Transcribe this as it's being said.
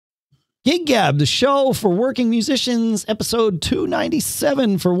Gig Gab, the show for working musicians, episode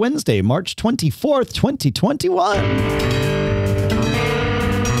 297 for Wednesday, March 24th, 2021.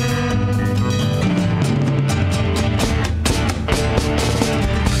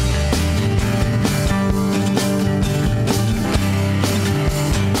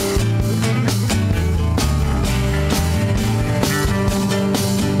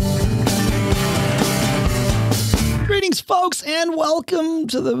 Greetings, folks, and welcome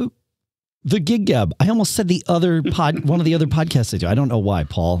to the Gig Gab. I almost said the other one of the other podcasts I do. I don't know why,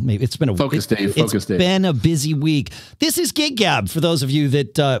 Paul. Maybe it's been a focus day. It's been a busy week. This is Gig Gab. For those of you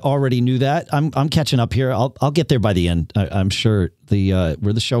that already knew that, I'm catching up here. I'll get there by the end. I'm sure.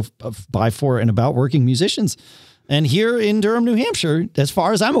 We're the show by, for, and about working musicians. And here in Durham, New Hampshire, as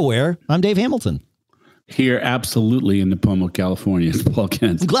far as I'm aware, I'm Dave Hamilton. Here, absolutely, in Napomo, California, is Paul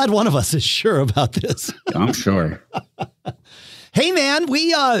Kent. I'm glad one of us is sure about this. I'm sure. Hey, man,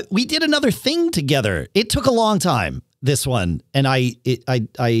 we did another thing together. It took a long time, this one, and I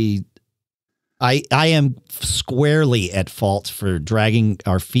am squarely at fault for dragging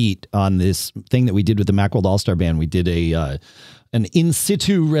our feet on this thing that we did with the Macworld All-Star Band. We did an in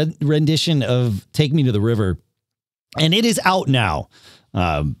situ rendition of "Take Me to the River," and it is out now.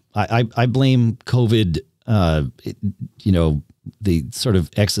 I blame COVID, the sort of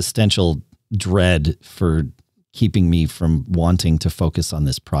existential dread for keeping me from wanting to focus on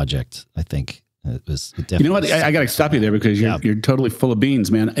this project. I think it definitely. You know what? I got to stop you there because you're totally full of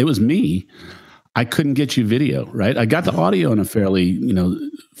beans, man. It was me. I couldn't get you video, right? I got the audio in a fairly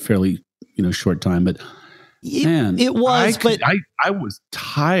short time, but man, it was. I was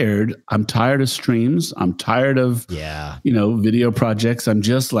tired. I'm tired of streams. I'm tired of video projects. I'm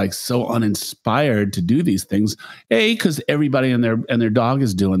just like so uninspired to do these things. A, because everybody and their dog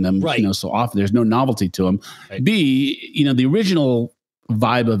is doing them, right. So often there's no novelty to them. Right. B, the original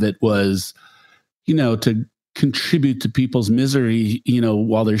vibe of it was, to contribute to people's misery,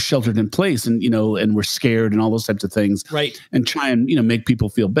 while they're sheltered in place and we're scared and all those types of things. Right. And try and, make people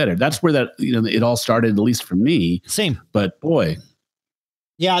feel better. That's where that, it all started, at least for me. Same. But boy.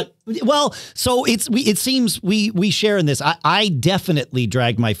 Yeah. Well, so it seems we share in this. I definitely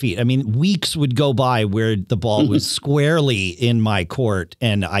dragged my feet. I mean, weeks would go by where the ball was squarely in my court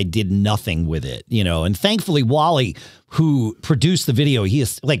and I did nothing with it, and thankfully Wille, who produced the video, he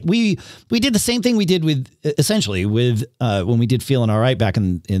is like, we did the same thing we did with when we did Feeling All Right back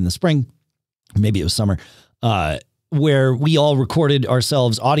in the spring, maybe it was summer, where we all recorded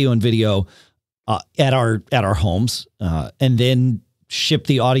ourselves audio and video at our homes and then shipped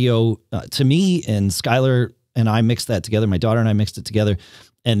the audio to me, and Skylar and I mixed that together. My daughter and I mixed it together,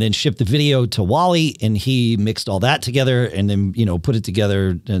 and then shipped the video to Wille, and he mixed all that together and then, put it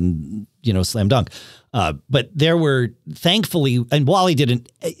together and, slam dunk. But there were thankfully, and Wille did an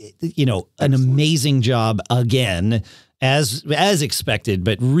amazing job again, as expected,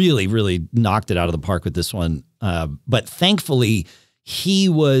 but really, really knocked it out of the park with this one. But thankfully he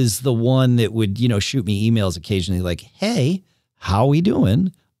was the one that would, shoot me emails occasionally like, hey, how we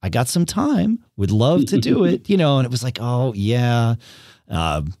doing? I got some time. Would love to do it, and it was like, oh yeah.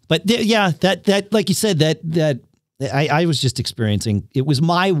 But that like you said, that I was just experiencing, it was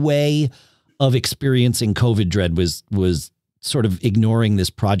my way of experiencing COVID dread was sort of ignoring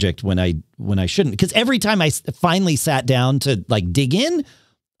this project when I shouldn't, because every time I finally sat down to like dig in,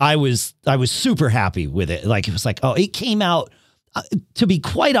 I was super happy with it. Like, it was like, oh, it came out, to be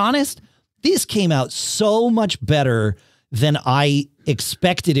quite honest, this came out so much better than I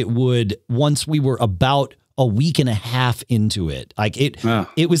expected it would once we were about a week and a half into it. Like it's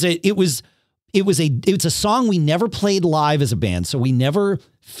a song we never played live as a band. So we never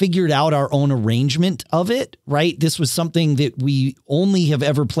figured out our own arrangement of it, right? This was something that we only have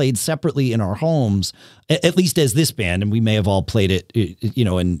ever played separately in our homes, at least as this band. And we may have all played it,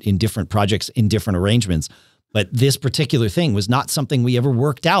 in different projects, in different arrangements. But this particular thing was not something we ever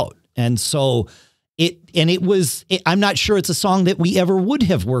worked out. And so I'm not sure it's a song that we ever would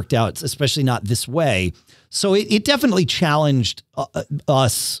have worked out, especially not this way. So it definitely challenged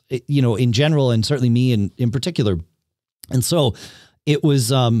us, in general, and certainly me in particular. And so it was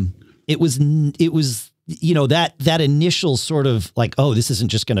that initial sort of like, oh, this isn't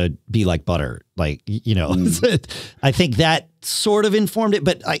just going to be like butter. Like, I think that sort of informed it.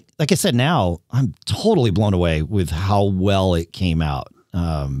 But like I said, now I'm totally blown away with how well it came out.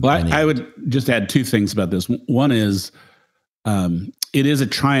 I would just add two things about this. One is it is a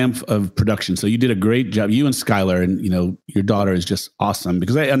triumph of production. So you did a great job, you and Skylar, and your daughter is just awesome,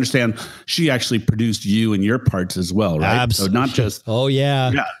 because I understand she actually produced you and your parts as well, right? Absolutely. So not just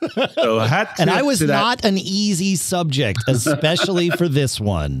yeah. So and I was not an easy subject, especially for this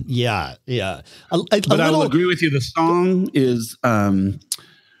one. Yeah. But I will agree with you. The song is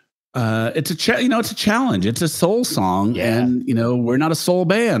it's a challenge. It's a soul song, and we're not a soul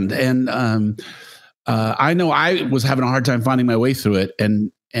band, and I know I was having a hard time finding my way through it,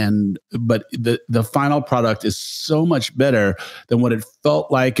 but the final product is so much better than what it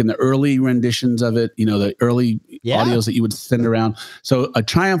felt like in the early renditions of it. The early audios that you would send around. So a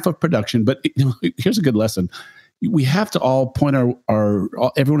triumph of production. But here's a good lesson: we have to all point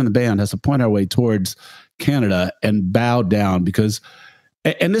everyone in the band has to point our way towards Canada and bow down, because,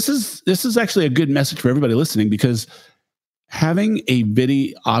 and this is actually a good message for everybody listening, because having a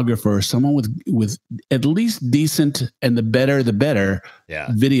videographer, someone with at least decent, and the better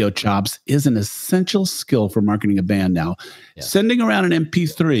video chops, is an essential skill for marketing a band now. Sending around an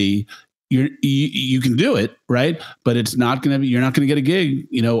MP3, you can do it, right? But you're not going to get a gig,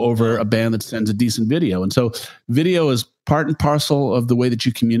 over a band that sends a decent video. And so video is part and parcel of the way that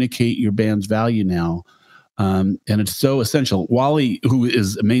you communicate your band's value now. And it's so essential. Wille, who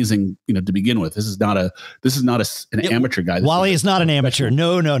is amazing, to begin with, this is not an amateur guy. Wille is not an amateur.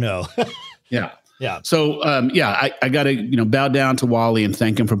 No. Yeah. So, I got to, bow down to Wille and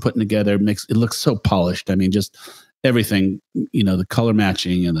thank him for putting together mix. It looks so polished. I mean, just everything, the color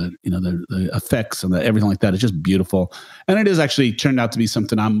matching and the effects and everything like that. It's just beautiful. And it is actually turned out to be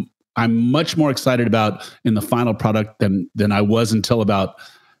something I'm much more excited about in the final product than I was until about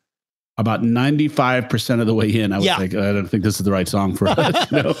 95% of the way in. I was like, I don't think this is the right song for us.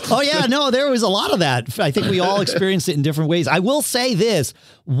 Oh yeah, no, there was a lot of that. I think we all experienced it in different ways. I will say this,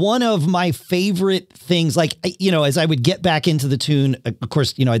 one of my favorite things, like, as I would get back into the tune, of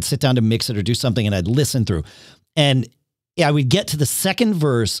course, I'd sit down to mix it or do something, and I'd listen through, and I would get to the second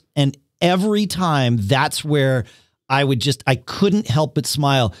verse, and every time that's where I couldn't help but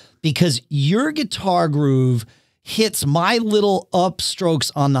smile, because your guitar groove hits my little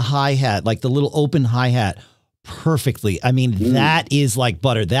upstrokes on the hi-hat, like the little open hi-hat, perfectly. I mean, that is like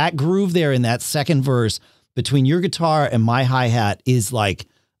butter. That groove there in that second verse between your guitar and my hi-hat is like,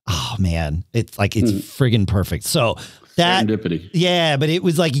 oh man, it's friggin' perfect. So that, serendipity. Yeah, but it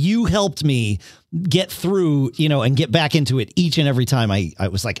was like you helped me get through, and get back into it each and every time. I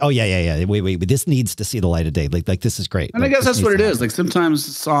was like, oh yeah. Wait, this needs to see the light of day. Like this is great. And I guess that's what it is. Like sometimes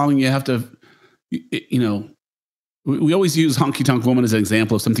a song you have to, we always use Honky Tonk Woman as an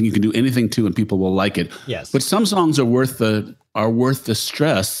example of something you can do anything to and people will like it. Yes. But some songs are worth the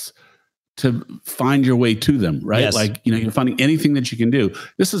stress to find your way to them, right? Yes. Like, you're finding anything that you can do.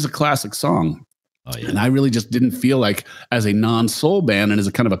 This is a classic song. Oh, yeah. And I really just didn't feel like, as a non-soul band and as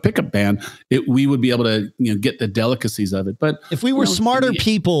a kind of a pickup band, we would be able to, get the delicacies of it. But if we were smarter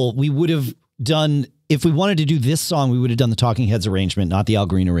people, we would have done, if we wanted to do this song, we would have done the Talking Heads arrangement, not the Al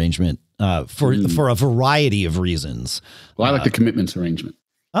Green arrangement, for a variety of reasons. Well, I like the Commitments arrangement.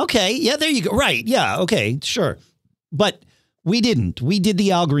 Okay. Yeah, there you go. Right. Yeah. Okay. Sure. But we didn't. We did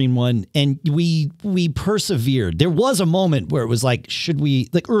the Al Green one, and we persevered. There was a moment where it was like, should we,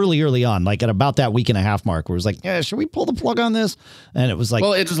 like early on, like at about that week and a half mark, where it was like, yeah, should we pull the plug on this? And it was like,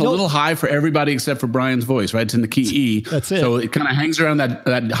 well, it's a little high for everybody except for Brian's voice, right? It's in the key E. That's it. So it kind of hangs around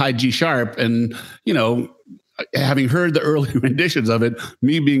that high G sharp, and having heard the early renditions of it,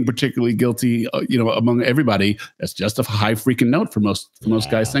 me being particularly guilty, among everybody, that's just a high freaking note for most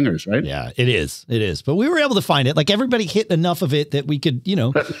guy singers, right? Yeah, it is. It is. But we were able to find it. Like everybody hit enough of it that we could,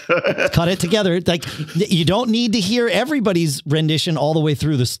 cut it together. Like you don't need to hear everybody's rendition all the way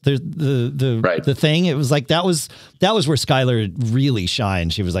through the thing. It was like that was where Skylar really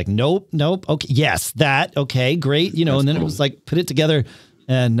shined. She was like, nope, okay, yes, that, okay, great, and then cool. It was like put it together.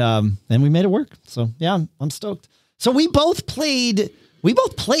 And we made it work. So yeah, I'm stoked. So we both played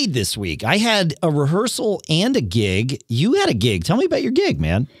this week. I had a rehearsal and a gig. You had a gig. Tell me about your gig,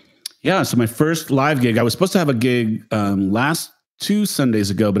 man. Yeah. So my first live gig, I was supposed to have a gig last 2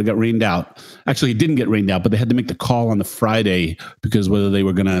 Sundays ago, but it got rained out. Actually, it didn't get rained out, but they had to make the call on the Friday because whether they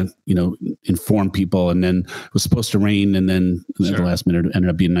were going to, inform people, and then it was supposed to rain, and then at the last minute it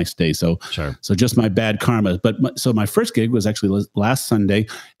ended up being a nice day. So, so just my bad karma. But so my first gig was actually last Sunday,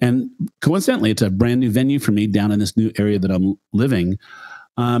 and coincidentally, it's a brand new venue for me down in this new area that I'm living.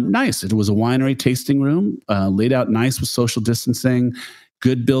 Nice. It was a winery tasting room, laid out nice with social distancing.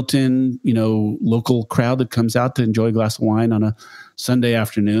 Good built-in, local crowd that comes out to enjoy a glass of wine on a Sunday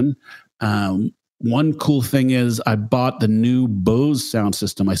afternoon. one cool thing is I bought the new Bose sound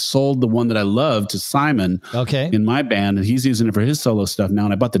system. I sold the one that I love to Simon in my band, and he's using it for his solo stuff now.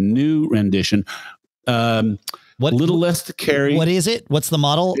 And I bought the new rendition. Little less to carry. What is it? What's the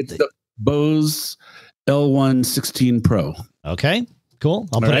model? It's the Bose L1 16 Pro. Okay, cool.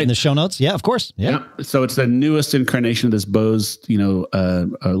 I'll put it in the show notes. Yeah, of course. Yeah. So it's the newest incarnation of this Bose,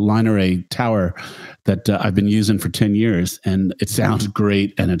 line array tower that I've been using for 10 years, and it sounds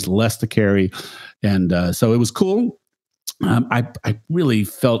great, and it's less to carry. And so it was cool. I really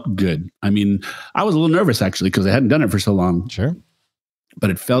felt good. I mean, I was a little nervous actually because I hadn't done it for so long. Sure. But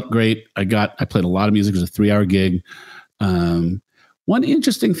it felt great. I played a lot of music. It was a 3-hour gig. One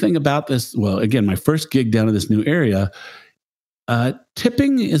interesting thing about this, well, again, my first gig down in this new area,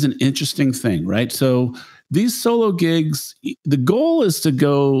 tipping is an interesting thing, right? So these solo gigs, the goal is to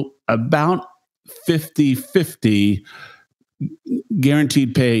go about 50-50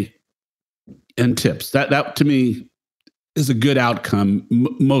 guaranteed pay and tips. That to me is a good outcome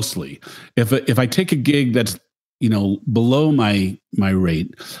mostly. If I take a gig that's below my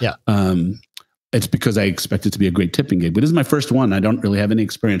rate, it's because I expect it to be a great tipping gig. But this is my first one. I don't really have any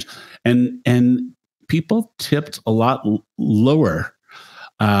experience, and people tipped a lot lower,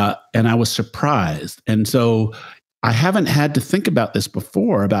 and I was surprised. And so I haven't had to think about this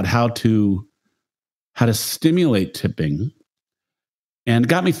before, about how to stimulate tipping. And it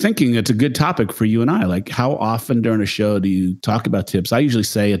got me thinking, it's a good topic for you and I. Like, how often during a show do you talk about tips? I usually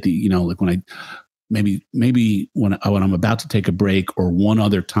say at the, like when I, maybe when I'm about to take a break or one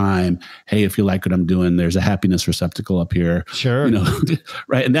other time, hey, if you like what I'm doing, there's a happiness receptacle up here. Sure.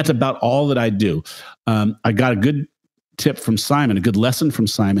 Right. And that's about all that I do. I got a good tip from Simon, a good lesson from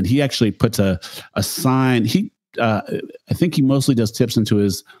Simon. He actually puts a sign. I think he mostly does tips into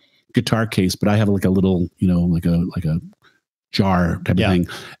his guitar case, but I have like a little, like a jar type of thing,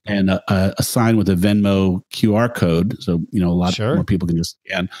 and a sign with a Venmo QR code. So, a lot more people can just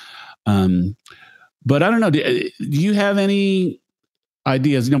scan. But I don't know. Do you have any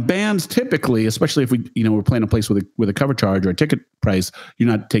ideas? Bands typically, especially if we're playing a place with a cover charge or a ticket price, you're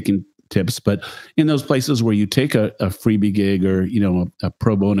not taking tips. But in those places where you take a freebie gig or a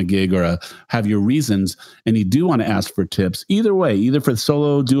pro bono gig or have your reasons, and you do want to ask for tips, either way, either for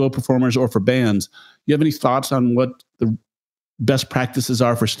solo duo performers or for bands, you have any thoughts on what the best practices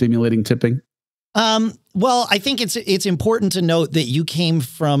are for stimulating tipping? Well, I think it's important to note that you came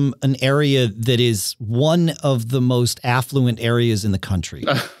from an area that is one of the most affluent areas in the country.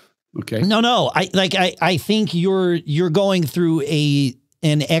 Okay. No. I think you're going through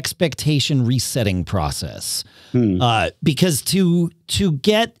an expectation resetting process. Because to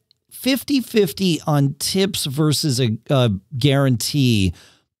get 50-50 on tips versus a guarantee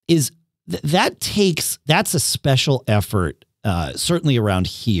that's a special effort. Certainly around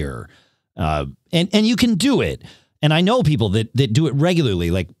here. And you can do it. And I know people that do it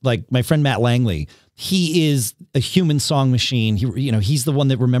regularly, like my friend Matt Langley. He is a human song machine. He's the one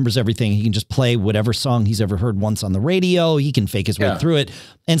that remembers everything. He can just play whatever song he's ever heard once on the radio. He can fake his way through it.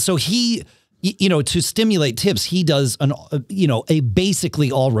 And so he, to stimulate tips, he does a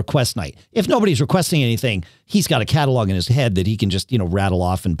basically all request night. If nobody's requesting anything, he's got a catalog in his head that he can just, rattle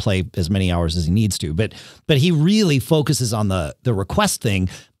off and play as many hours as he needs to. But he really focuses on the request thing,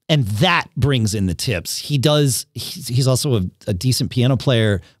 and that brings in the tips. He's also a decent piano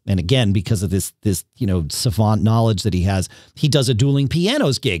player. And again, because of this savant knowledge that he does a dueling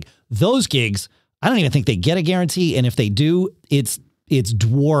pianos gig. Those gigs, I don't even think they get a guarantee. And if they do, it's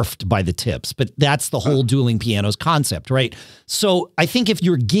dwarfed by the tips, but that's the whole dueling pianos concept, right? So I think if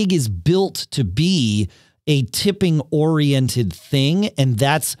your gig is built to be a tipping oriented thing, and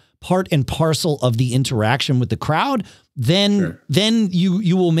that's part and parcel of the interaction with the crowd, then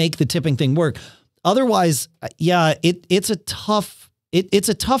you will make the tipping thing work. Otherwise, it's a tough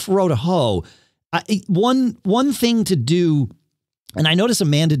row to hoe. One thing to do. And I notice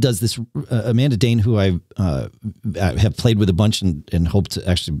Amanda does this, Amanda Dane, who I have played with a bunch and hope to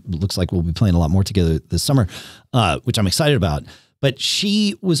actually, looks like we'll be playing a lot more together this summer, which I'm excited about. But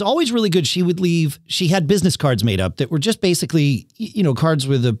she was always really good. She had business cards made up that were just basically, cards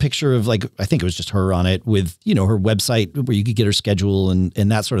with a picture of, like, I think it was just her on it with, her website where you could get her schedule and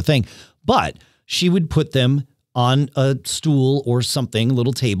that sort of thing. But she would put them on a stool or something, a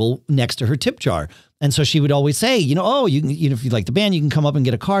little table next to her tip jar. And so she would always say, you can, if you like the band, you can come up and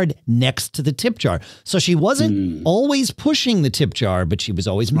get a card next to the tip jar. So she wasn't always pushing the tip jar, but she was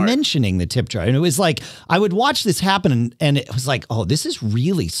always mentioning the tip jar. And it was like, I would watch this happen, and it was like, oh, this is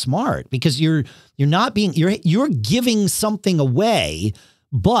really smart, because you're giving something away,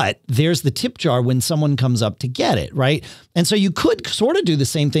 but there's the tip jar when someone comes up to get it, right? And so you could sort of do the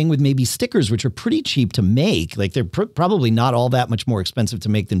same thing with maybe stickers, which are pretty cheap to make. Like they're probably not all that much more expensive to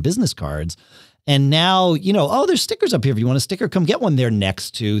make than business cards. And now, oh, there's stickers up here. If you want a sticker, come get one. They're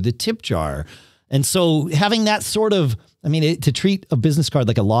next to the tip jar. And so having that sort of, to treat a business card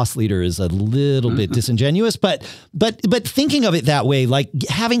like a loss leader is a little bit disingenuous, but thinking of it that way, like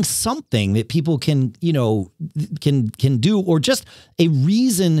having something that people can do, or just a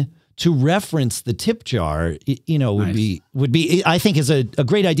reason to reference the tip jar, would be, I think is a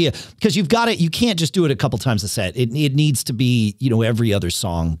great idea, because you've got it. You can't just do it a couple times a set. It needs to be, every other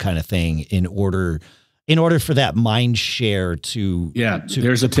song kind of thing in order for that mind share to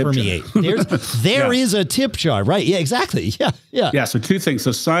there's a tip permeate. There is a tip jar, right? Yeah, exactly. Yeah. So two things.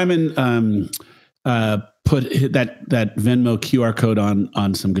 So Simon put that Venmo QR code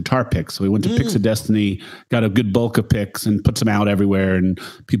on some guitar picks. So we went to Picks of Destiny, got a good bulk of picks, and put some out everywhere, and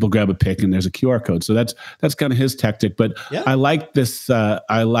people grab a pick, and there's a QR code. So that's kind of his tactic. But I like this.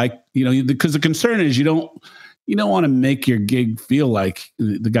 Because the concern is you don't want to make your gig feel like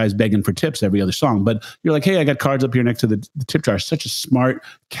the guy's begging for tips every other song, but you're like, hey, I got cards up here next to the tip jar. Such a smart,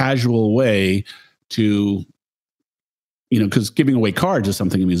 casual way to, because giving away cards is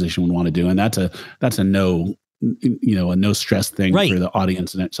something a musician would want to do. And that's a no stress thing for the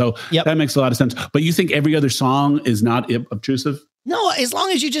audience. So that makes a lot of sense. But you think every other song is not obtrusive? No, as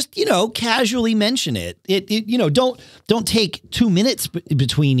long as you just, casually mention it. Don't take 2 minutes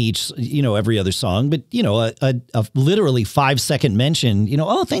between each, every other song, but, a literally 5-second mention,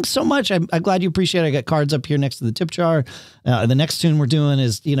 oh, thanks so much. I'm glad you appreciate it. I got cards up here next to the tip jar. The next tune we're doing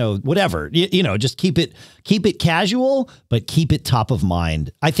is, whatever, just keep it casual, but keep it top of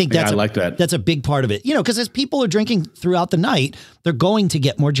mind. I think I like that. That's a big part of it, because as people are drinking throughout the night, they're going to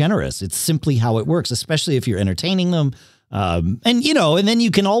get more generous. It's simply how it works, especially if you're entertaining them. And then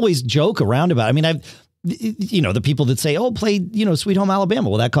you can always joke around about it. The people that say, oh, play, Sweet Home Alabama.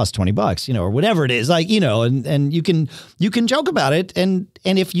 Well, that costs $20, or whatever it is, and you can joke about it. And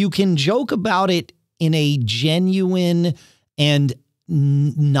if you can joke about it in a genuine and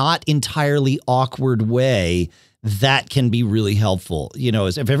not entirely awkward way, that can be really helpful.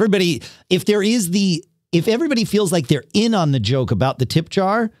 If everybody feels like they're in on the joke about the tip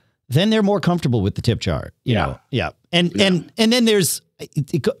jar, then they're more comfortable with the tip jar. Yeah. And then there's,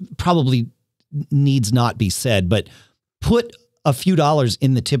 it probably needs not be said, but put a few dollars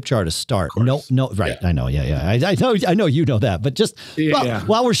in the tip jar to start. No, right. Yeah. I know. Yeah. I know you know that, but just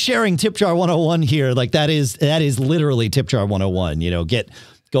while we're sharing tip jar 101 here, like that is literally tip jar 101,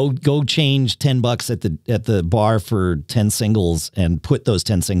 Go change $10 at the bar for 10 singles and put those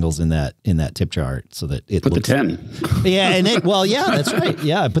 10 singles in that tip jar so that it put looks the 10. That's right.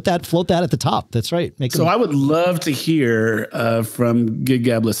 Yeah. Float that at the top. That's right. I would love to hear from Gig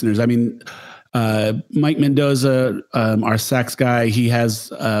Gab listeners. Mike Mendoza, our sax guy, he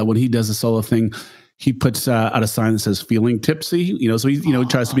has when he does a solo thing, he puts out a sign that says "feeling tipsy." So he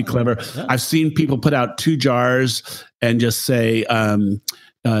tries to be clever. Yeah. I've seen people put out 2 jars and just say,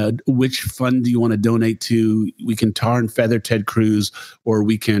 which fund do you want to donate to? We can tar and feather Ted Cruz, or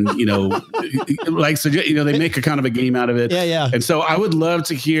we can, they make a kind of a game out of it. Yeah. And so I would love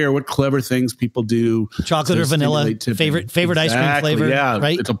to hear what clever things people do. Chocolate or vanilla, favorite ice cream flavor. Yeah.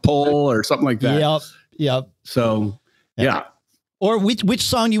 Right. It's a poll or something like that. Yep. So, yeah. Or which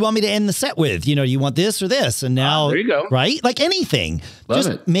song do you want me to end the set with? You want this or this? And now, there you go. Right? Like anything. Love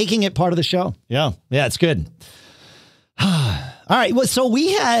it. Making it part of the show. Yeah. Yeah, it's good. All right. Well, so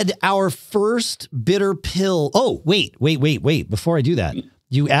we had our first bitter pill. Oh, wait. Before I do that,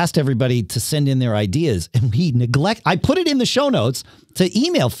 you asked everybody to send in their ideas, and I put it in the show notes to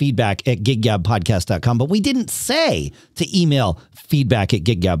email feedback@giggabpodcast.com, but we didn't say to email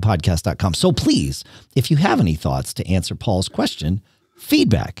feedback@giggabpodcast.com. So please, if you have any thoughts to answer Paul's question,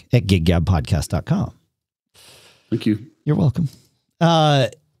 feedback@giggabpodcast.com. Thank you. You're welcome.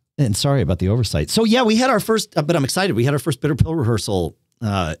 And sorry about the oversight. So yeah, we had our first, but I'm excited. We had our first bitter pill rehearsal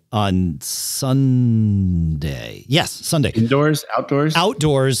on Sunday. Yes, Sunday. Indoors, outdoors?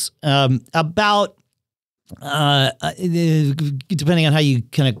 Outdoors. About, depending on how you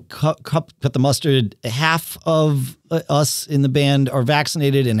kind of cut the mustard, half of us in the band are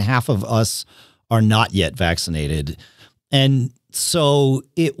vaccinated and half of us are not yet vaccinated. And so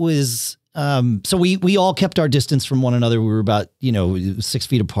it was... so we all kept our distance from one another. We were about, 6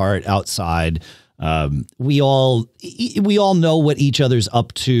 feet apart outside. We all know what each other's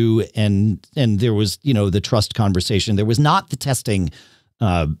up to. And there was, the trust conversation. There was not the testing,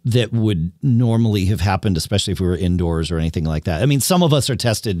 that would normally have happened, especially if we were indoors or anything like that. Some of us are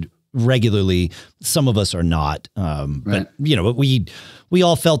tested regularly. Some of us are not. But you know, we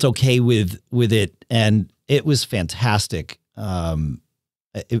all felt okay with it, and it was fantastic.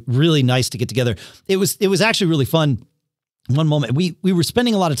 Really nice to get together. It was actually really fun. One moment we were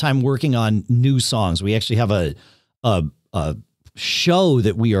spending a lot of time working on new songs. We actually have a show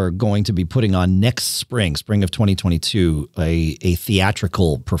that we are going to be putting on next spring of 2022, a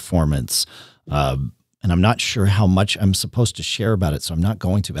theatrical performance. And I'm not sure how much I'm supposed to share about it, so I'm not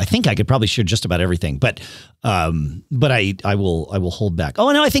going to. I think I could probably share just about everything, but I will hold back.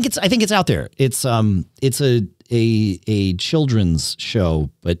 Oh no, I think it's out there. It's a children's show,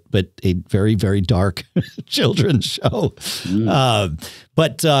 but a very, very dark children's show.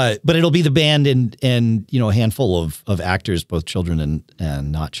 But it'll be the band and you know, a handful of actors, both children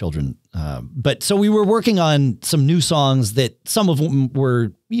and not children. But so we were working on some new songs that some of them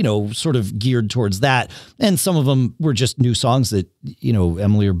were, you know, sort of geared towards that. And some of them were just new songs that, you know,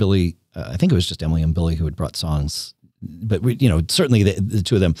 Emily or Billy, I think it was just Emily and Billy who had brought songs, but we, you know, certainly the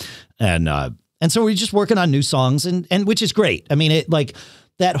two of them. And so we're just working on new songs and which is great. I mean, it like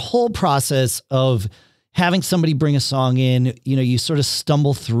that whole process of having somebody bring a song in, you know, you sort of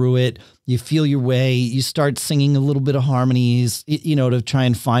stumble through it, you feel your way, you start singing a little bit of harmonies, you know, to try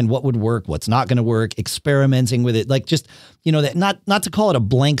and find what would work, what's not going to work, experimenting with it. Like just, you know, that not to call it a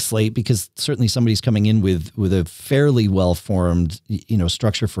blank slate, because certainly somebody's coming in with a fairly well-formed, you know,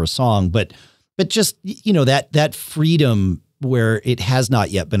 structure for a song, but just, you know, that freedom where it has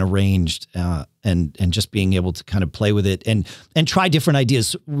not yet been arranged, and just being able to kind of play with it and try different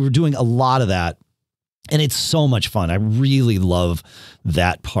ideas. We're doing a lot of that. And it's so much fun. I really love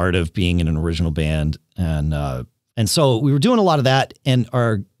that part of being in an original band. And so we were doing a lot of that. And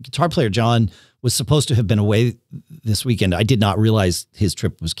our guitar player, John, was supposed to have been away this weekend. I did not realize his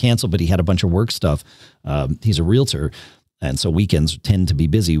trip was canceled, but he had a bunch of work stuff. He's a realtor. And so weekends tend to be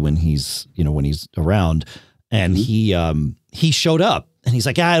busy when he's around. And he showed up. And he's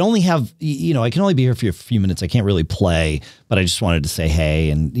like, I only have, you know, I can only be here for a few minutes. I can't really play, but I just wanted to say hey.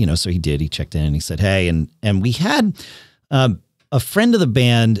 And, you know, so he did. He checked in and he said hey. And we had a friend of the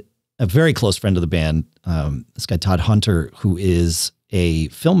band, a very close friend of the band, this guy, Todd Hunter, who is a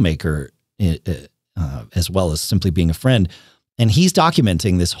filmmaker as well as simply being a friend. And he's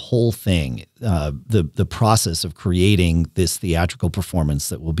documenting this whole thing, the process of creating this theatrical performance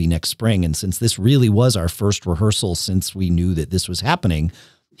that will be next spring. And since this really was our first rehearsal since we knew that this was happening,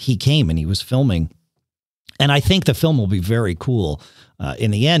 he came and he was filming. And I think the film will be very cool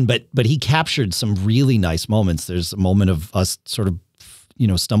in the end. But he captured some really nice moments. There's a moment of us sort of, you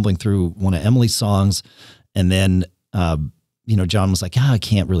know, stumbling through one of Emily's songs. And then, you know, John was like, I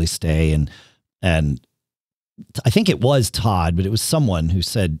can't really stay. And I think it was Todd, but it was someone who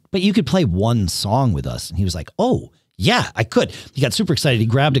said, but you could play one song with us. And he was like, oh, yeah, I could. He got super excited. He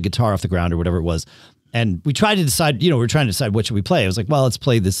grabbed a guitar off the ground or whatever it was. And we tried to decide, you know, we were trying to decide what should we play. I was like, well, let's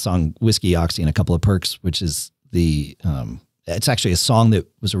play this song, Whiskey, Oxy, and a Couple of Perks, which is it's actually a song that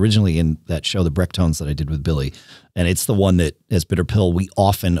was originally in that show, The Brecktones, that I did with Billy. And it's the one that, as Bitter Pill, we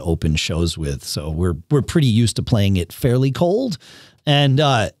often open shows with. So we're pretty used to playing it fairly cold. And,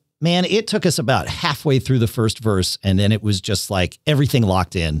 man, it took us about halfway through the first verse, and then it was just like everything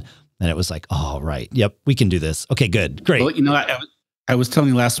locked in, and it was like, oh, right. Yep, we can do this. Okay, good. Great. Well, you know, I was telling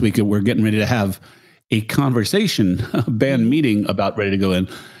you last week that we're getting ready to have a conversation, a band meeting about Ready to Go In.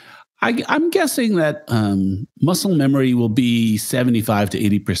 I'm guessing that muscle memory will be 75 to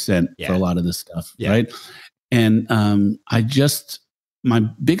 80% for a lot of this stuff, right? And my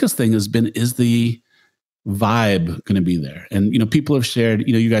biggest thing is the vibe going to be there. And, you know, people have shared,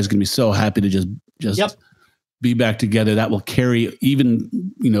 you know, you guys are going to be so happy to just be back together. That will carry, even,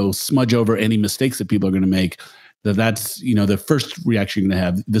 you know, smudge over any mistakes that people are going to make. That's, you know, the first reaction you're going to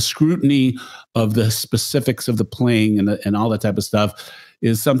have. The scrutiny of the specifics of the playing and all that type of stuff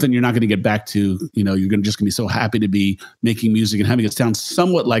is something you're not going to get back to. You know, you're just going to be so happy to be making music and having it sound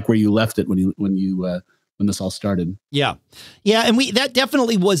somewhat like where you left it when this all started. Yeah. Yeah. And that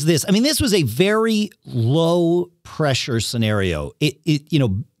definitely was this. I mean, this was a very low pressure scenario. You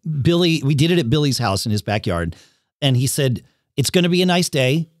know, Billy, we did it at Billy's house in his backyard, and he said, it's going to be a nice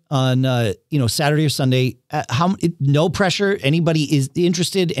day on, you know, Saturday or Sunday. No pressure. Anybody is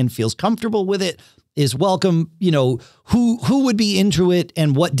interested and feels comfortable with it is welcome. You know, who would be into it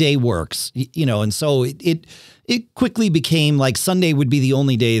and what day works, you know? And so it quickly became like Sunday would be the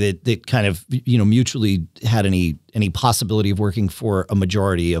only day that kind of, you know, mutually had any possibility of working for a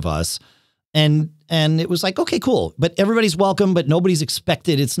majority of us. And it was like, okay, cool. But everybody's welcome, but nobody's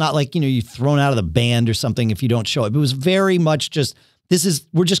expected. It's not like, you know, you're thrown out of the band or something if you don't show up. It was very much just,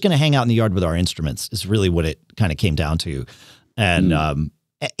 we're just going to hang out in the yard with our instruments is really what it kind of came down to. And,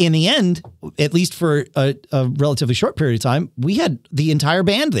 in the end, at least for a relatively short period of time, we had the entire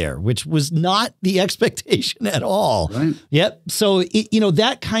band there, which was not the expectation at all. Right. Yep. So,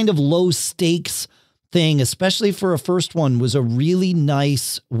 that kind of low stakes thing, especially for a first one, was a really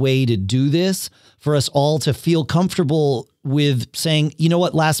nice way to do this, for us all to feel comfortable with saying, you know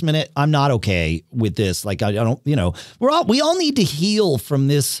what, last minute, I'm not okay with this. Like, I don't, we all need to heal from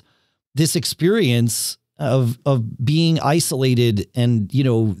this experience of being isolated, and,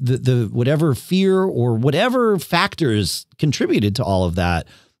 the whatever fear or whatever factors contributed to all of that.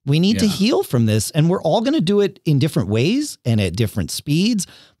 We need to heal from this, and we're all going to do it in different ways and at different speeds.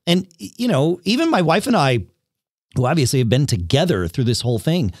 And, even my wife and I, who obviously have been together through this whole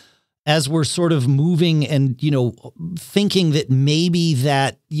thing, as we're sort of moving and, thinking that maybe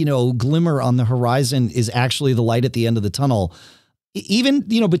that, glimmer on the horizon is actually the light at the end of the tunnel. Even,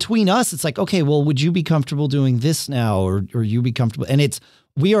 between us, it's like, okay, well, would you be comfortable doing this now? Or you be comfortable? And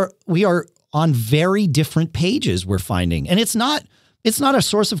we are on very different pages, we're finding. And it's not a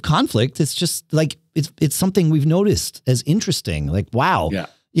source of conflict. It's just like, it's something we've noticed as interesting. Like, wow,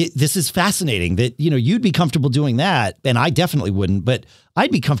 this is fascinating that, you'd be comfortable doing that. And I definitely wouldn't, but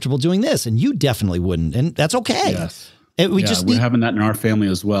I'd be comfortable doing this and you definitely wouldn't. And that's okay. Yes. We're having that in our family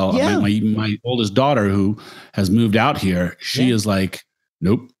as well. Yeah. I mean, my oldest daughter, who has moved out here, she is like,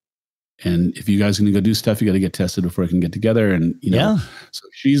 nope. And if you guys are going to go do stuff, you got to get tested before I can get together. And, so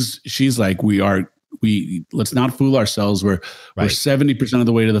she's like, let's not fool ourselves. We're 70% of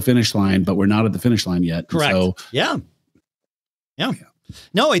the way to the finish line, but we're not at the finish line yet. Correct. So, yeah.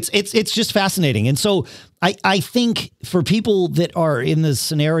 No, it's just fascinating. And so I think for people that are in this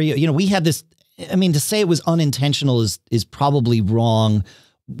scenario, we had this, I mean, to say it was unintentional is probably wrong.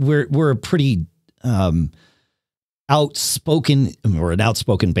 We're a pretty outspoken, or an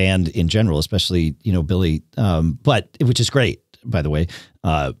outspoken band in general, especially, Billy, but which is great, by the way.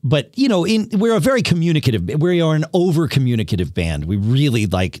 But we're a very communicative. We are an over communicative band. We really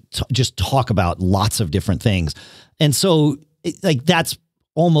like just talk about lots of different things. And so that's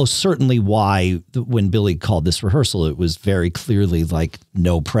almost certainly why when Billy called this rehearsal, it was very clearly like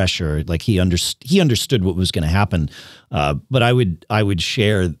no pressure. Like he understood what was going to happen. But I would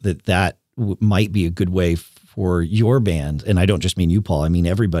share that might be a good way for your band. And I don't just mean you, Paul, I mean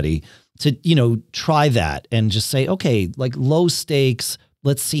everybody, to, try that and just say, okay, like low stakes,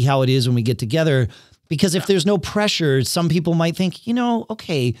 let's see how it is when we get together. Because if there's no pressure, some people might think,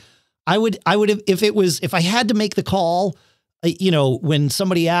 okay, I would have, if I had to make the call, when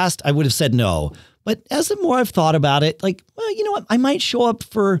somebody asked, I would have said no. But as the more I've thought about it, like, well, you know what, I might show up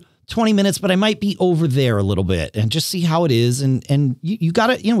for 20 minutes, but I might be over there a little bit and just see how it is. And you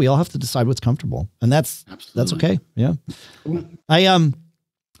got to, we all have to decide what's comfortable, and that's okay. Yeah.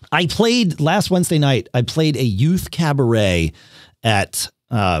 I played last Wednesday night. I played a youth cabaret at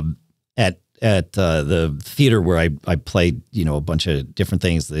the theater where I played, a bunch of different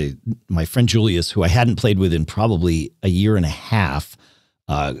things. My friend Julius, who I hadn't played with in probably a year and a half,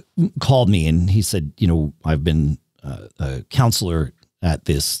 called me and he said, I've been a counselor at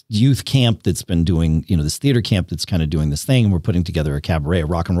this youth camp that's been doing, this theater camp that's kind of doing this thing. And we're putting together a cabaret, a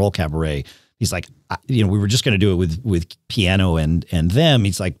rock and roll cabaret. He's like, we were just going to do it with piano and them.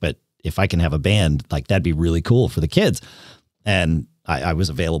 He's like, but if I can have a band, like that'd be really cool for the kids. And I was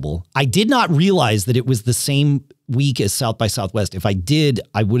available. I did not realize that it was the same week as South by Southwest. If I did,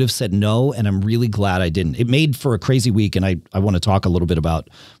 I would have said no, and I'm really glad I didn't. It made for a crazy week, and I want to talk a little bit about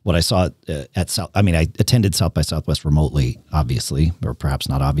what I saw at South. I mean, I attended South by Southwest remotely, obviously, or perhaps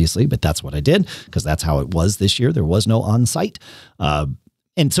not obviously, but that's what I did because that's how it was this year. There was no on-site,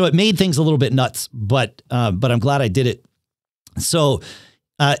 and so it made things a little bit nuts. But I'm glad I did it. So.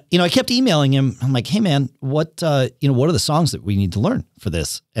 I kept emailing him. I'm like, hey man, what are the songs that we need to learn for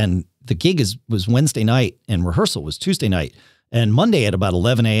this? And the gig was Wednesday night and rehearsal was Tuesday night. And Monday at about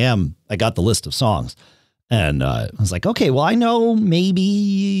 11 a.m., I got the list of songs. And I was like, okay, well, I know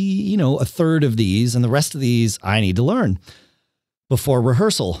maybe, a third of these, and the rest of these I need to learn before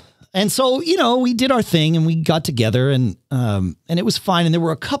rehearsal. And so, we did our thing and we got together and it was fine. And there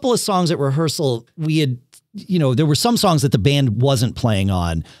were a couple of songs at rehearsal we had, there were some songs that the band wasn't playing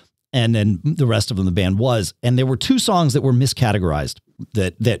on, and then the rest of them the band was. And there were two songs that were miscategorized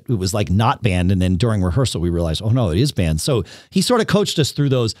that it was like not band. And then during rehearsal, we realized, oh no, it is band. So he sort of coached us through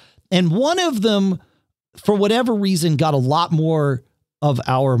those. And one of them, for whatever reason, got a lot more of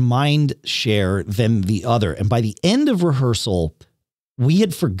our mind share than the other. And by the end of rehearsal, we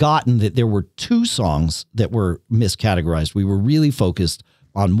had forgotten that there were two songs that were miscategorized. We were really focused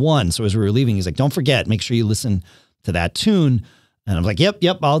on one. So as we were leaving, he's like, don't forget, make sure you listen to that tune. And I'm like, yep,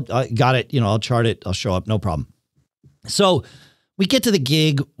 I got it. I'll chart it. I'll show up. No problem. So we get to the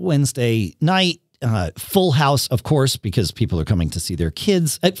gig Wednesday night. Full house, of course, because people are coming to see their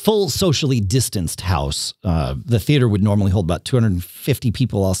kids. At full socially distanced house. The theater would normally hold about 250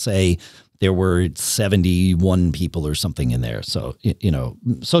 people. I'll say there were 71 people or something in there. So, you know,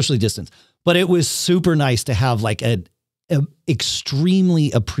 socially distanced. But it was super nice to have like a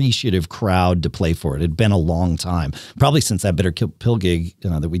extremely appreciative crowd to play for. It had been a long time, probably since that Bitter Pill gig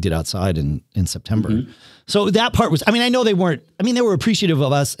that we did outside in September. Mm-hmm. So that part was, I mean, I know they weren't, I mean, they were appreciative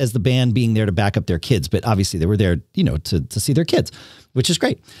of us as the band being there to back up their kids, but obviously they were there, you know, to see their kids, which is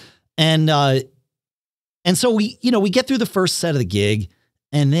great. And so we get through the first set of the gig,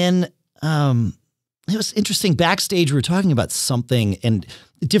 and then it was interesting. Backstage, we were talking about something and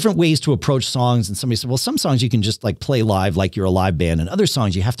different ways to approach songs. And somebody said, well, some songs you can just like play live like you're a live band, and other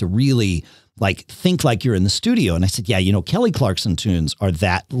songs you have to really like think like you're in the studio. And I said, yeah, you know, Kelly Clarkson tunes are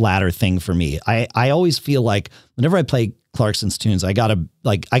that latter thing for me. I always feel like whenever I play Clarkson's tunes, I gotta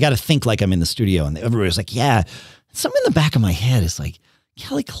think like I'm in the studio. And everybody was like, yeah, something in the back of my head is like,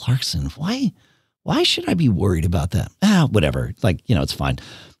 Kelly Clarkson, why should I be worried about that? Whatever. Like, you know, it's fine.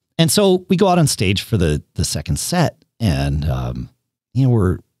 And so we go out on stage for the second set, and you know,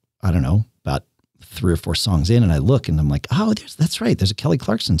 we're, I don't know, about 3 or 4 songs in, and I look and I'm like, oh, that's right. There's a Kelly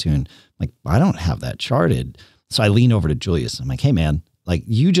Clarkson tune. I'm like, I don't have that charted. So I lean over to Julius. I'm like, hey man, like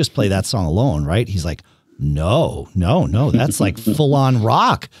you just play that song alone, right? He's like, no, that's like full on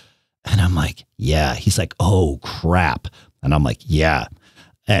rock. And I'm like, yeah. He's like, oh crap. And I'm like, yeah.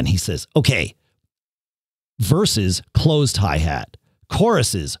 And he says, okay, verses, closed hi-hat,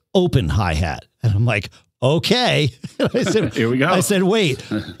 choruses, open hi-hat. And I'm like, okay. I said, here we go. I said, wait,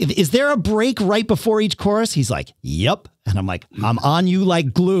 is there a break right before each chorus? He's like, yep. And I'm like, I'm on you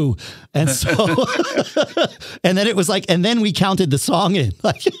like glue. And so, and then it was like, and then we counted the song in.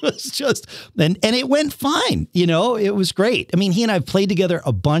 Like, it was just, and it went fine. You know, it was great. I mean, he and I have played together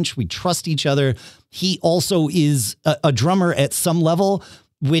a bunch. We trust each other. He also is a drummer at some level,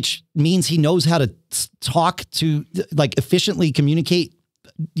 which means he knows how to talk to like efficiently communicate,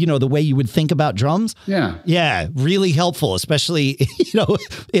 you know, the way you would think about drums. Yeah. Yeah. Really helpful, especially, you know,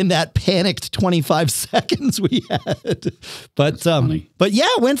 in that panicked 25 seconds we had. But yeah,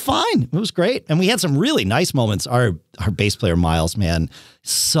 it went fine. It was great. And we had some really nice moments. Our bass player, Miles, man,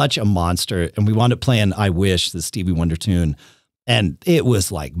 such a monster. And we wound up playing I Wish, the Stevie Wonder tune. And it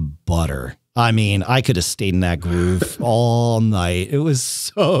was like butter. I mean, I could have stayed in that groove all night. It was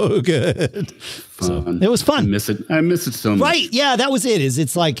so good. So, it was fun. I miss it so much. Right. Yeah, that was it.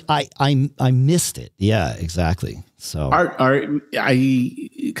 It's like I missed it. Yeah, exactly. So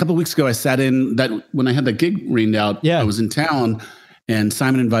a couple of weeks ago, I sat in that when I had that gig rained out. Yeah. I was in town, and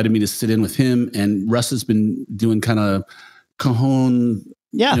Simon invited me to sit in with him. And Russ has been doing kind of cajon.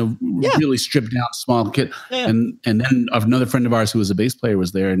 Yeah. You know, really stripped down small kit. Yeah. And then another friend of ours who was a bass player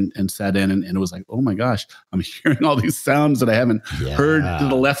was there and sat in, and it was like, oh my gosh, I'm hearing all these sounds that I haven't heard to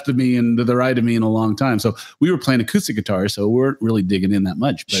the left of me and to the right of me in a long time. So we were playing acoustic guitar, so we weren't really digging in that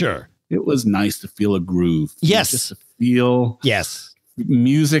much. But sure. It was nice to feel a groove. Yes. Just to feel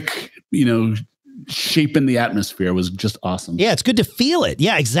music, you know, shaping the atmosphere was just awesome. Yeah, it's good to feel it.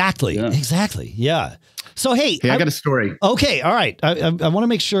 Yeah, exactly. Yeah. Exactly. Yeah. So, hey, I got a story. Okay. All right. I want to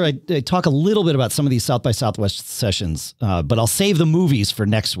make sure I talk a little bit about some of these South by Southwest sessions, but I'll save the movies for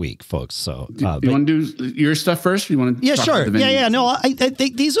next week, folks. So you want to do your stuff first? Or you want to? Yeah, sure. Yeah. No, I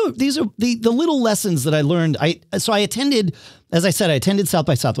think these are the little lessons that I learned. So I attended, as I said, I attended South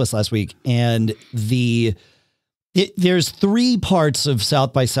by Southwest last week, and there's 3 parts of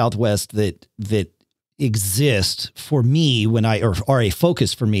South by Southwest that exist for me when or are a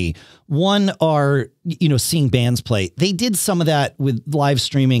focus for me. One are, you know, seeing bands play. They did some of that with live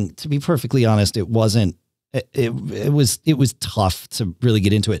streaming. To be perfectly honest, it wasn't, it was tough to really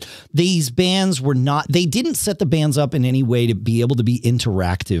get into it. These bands they didn't set the bands up in any way to be able to be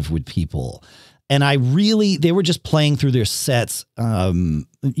interactive with people. And they were just playing through their sets,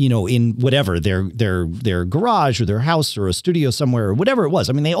 you know, in whatever, their garage or their house or a studio somewhere or whatever it was.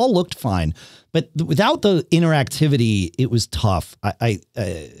 I mean, they all looked fine, but without the interactivity, it was tough.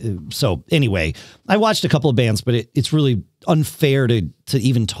 So anyway, I watched a couple of bands, but it's really unfair to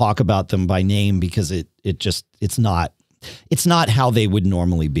even talk about them by name, because it's not how they would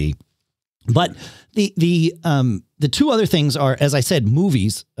normally be. But the 2 other things are, as I said,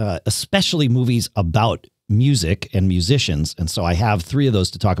 movies, especially movies about music and musicians. And so I have 3 of those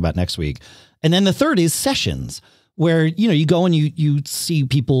to talk about next week. And then the third is sessions, where, you know, you go and you see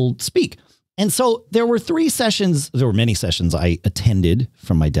people speak. And so there were 3 sessions. There were many sessions I attended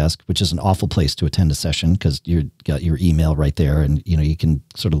from my desk, which is an awful place to attend a session, because you got your email right there, and, you know, you can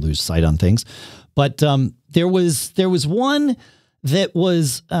sort of lose sight on things. But there was one that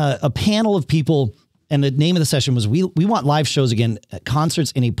was a panel of people. And the name of the session was, we want live shows again,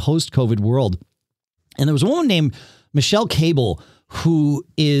 concerts in a post-COVID world. And there was a woman named Michelle Cable, who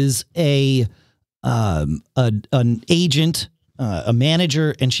is an agent, a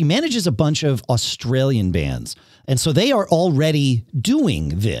manager, and she manages a bunch of Australian bands. And so they are already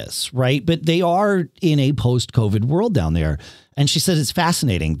doing this, right? But they are in a post-COVID world down there. And she said it's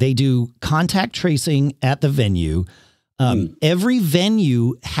fascinating. They do contact tracing at the venue. Every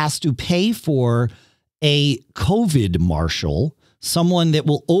venue has to pay for a COVID marshal, someone that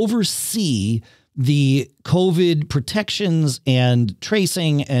will oversee the COVID protections and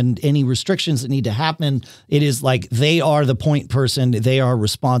tracing and any restrictions that need to happen. It is like they are the point person. They are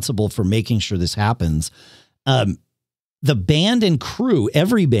responsible for making sure this happens. The band and crew,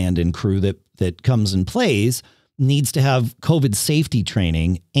 every band and crew that comes and plays needs to have COVID safety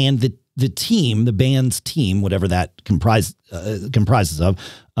training, and the team, the band's team, whatever that comprises of,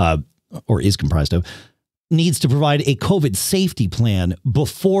 or is comprised of, needs to provide a COVID safety plan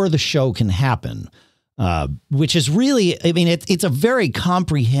before the show can happen, which is really, I mean, it's a very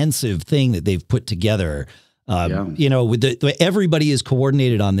comprehensive thing that they've put together. You know, with everybody is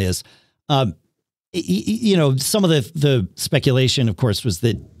coordinated on this. You know, some of the speculation, of course, was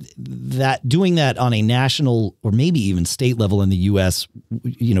that doing that on a national or maybe even state level in the U.S.,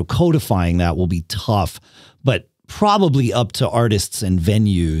 you know, codifying that will be tough, but probably up to artists and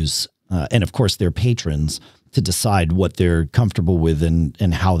venues and, of course, their patrons to decide what they're comfortable with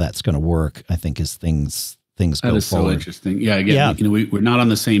and how that's going to work, I think, as things go forward. That is so interesting. Yeah, again, you know, we're not on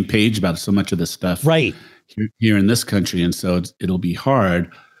the same page about so much of this stuff here in this country, and so it'll be hard.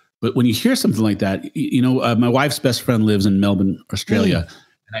 But when you hear something like that, you know, my wife's best friend lives in Melbourne, Australia,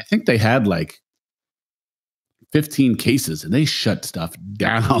 and I think they had like 15 cases, and they shut stuff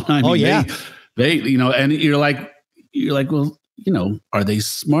down. I mean, they, you know, and you're like, well, you know, are they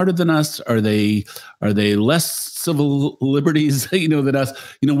smarter than us? Are they less civil liberties, you know, than us?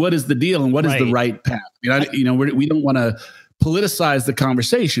 You know, what is the deal and what is the right path? You know, we don't want to politicize the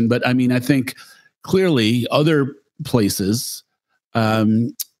conversation, but I mean, I think clearly other places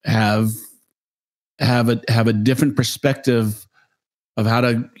have a different perspective of how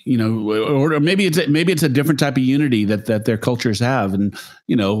to, you know, or maybe it's a different type of unity that their cultures have, and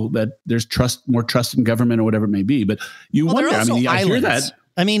you know that there's more trust in government or whatever it may be. But you wonder, I mean, I hear that.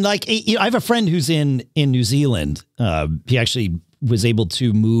 I mean, like, I have a friend who's in New Zealand. He actually was able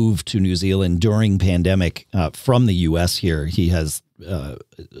to move to New Zealand during pandemic from the U.S. here. He has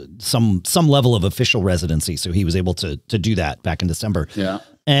some level of official residency, so he was able to do that back in December. Yeah.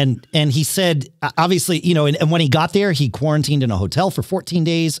 And he said, obviously, you know, and when he got there, he quarantined in a hotel for 14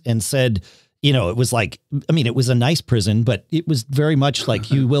 days and said, you know, it was like, I mean, it was a nice prison, but it was very much like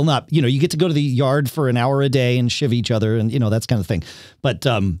you will not, you know, you get to go to the yard for an hour a day and shiv each other and, you know, that's kind of thing. But,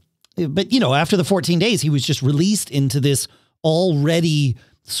 you know, after the 14 days, he was just released into this already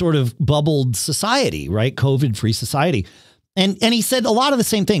sort of bubbled society, right? COVID-free society. And he said a lot of the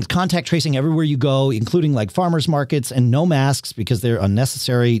same things, contact tracing everywhere you go, including like farmers markets, and no masks because they're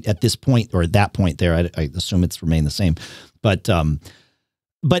unnecessary at this point, or at that point there. I assume it's remained the same.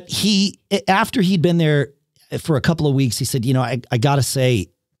 But he, after he'd been there for a couple of weeks, he said, you know, I got to say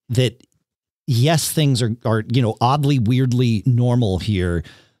that, yes, things are, you know, oddly, weirdly normal here.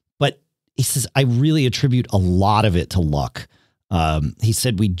 But he says, I really attribute a lot of it to luck. He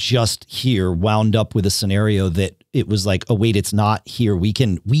said, we just here wound up with a scenario that it was like, oh, wait, it's not here. We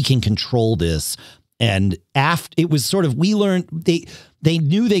can control this. And after it was sort of, we learned they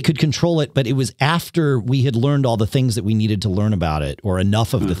knew they could control it, but it was after we had learned all the things that we needed to learn about it, or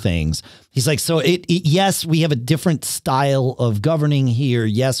enough of the things. He's like, so yes, we have a different style of governing here.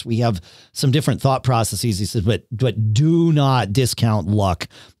 Yes, we have some different thought processes. He says, but do not discount luck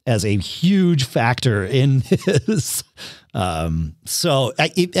as a huge factor in this. I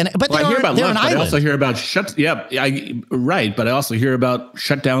hear about luck, but I also hear about right. But I also hear about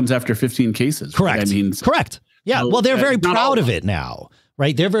shutdowns after 15 cases. Correct. I mean, correct. Yeah. Well, they're very proud of it now,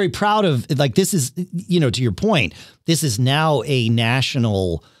 right? They're very proud of, like, this is, you know, to your point, this is now a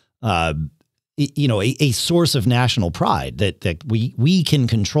national, you know, a source of national pride that we can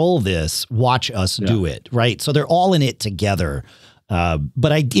control this. Watch us do it. Right. So they're all in it together.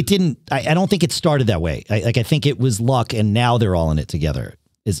 But I don't think it started that way. I think it was luck, and now they're all in it together.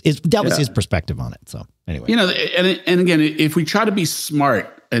 That was his perspective on it. So anyway, you know, and again, if we try to be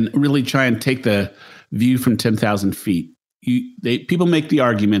smart and really try and take the view from 10,000 feet, people make the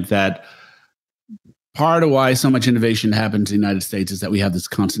argument that part of why so much innovation happens in the United States is that we have this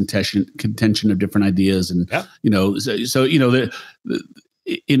constant contention of different ideas, and you know, so you know,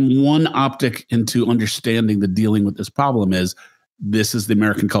 in one optic into understanding the dealing with this problem is this is the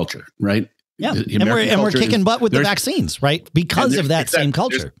American culture, right? Yeah, and we're kicking butt with the vaccines, right? Because of that same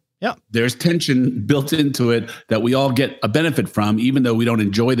culture. Yeah, there's tension built into it that we all get a benefit from, even though we don't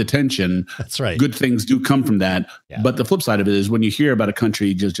enjoy the tension. That's right. Good things do come from that. Yeah. But the flip side of it is when you hear about a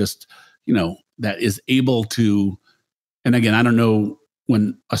country just that is able to, and again, I don't know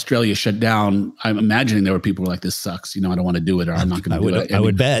when Australia shut down, I'm imagining there were people who were like, this sucks. I don't want to do it, or I'm not going to do it. I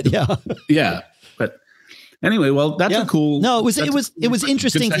would bet. Yeah. Yeah. But anyway, well, that's a cool. No, it was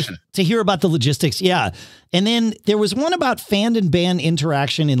interesting to hear about the logistics. Yeah. And then there was one about fan and band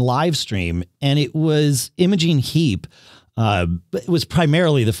interaction in Livestream, and it was Imogen Heap. It was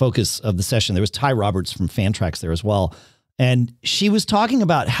primarily the focus of the session. There was Ty Roberts from Fan Tracks there as well. And she was talking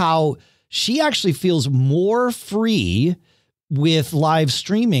about how she actually feels more free with live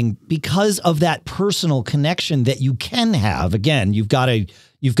streaming because of that personal connection that you can have. Again, you've got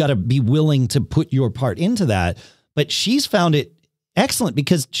to be willing to put your part into that. But she's found it excellent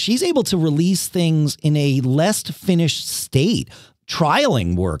because she's able to release things in a less finished state,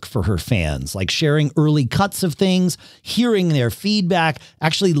 trialing work for her fans, like sharing early cuts of things, hearing their feedback,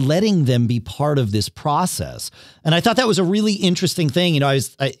 actually letting them be part of this process. And I thought that was a really interesting thing. I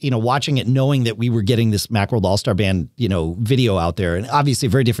was watching it, knowing that we were getting this Macworld All-Star Band, video out there, and obviously a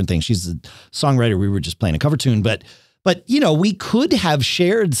very different thing. She's a songwriter. We were just playing a cover tune, but we could have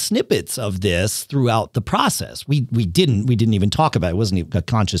shared snippets of this throughout the process. We didn't even talk about it. It wasn't a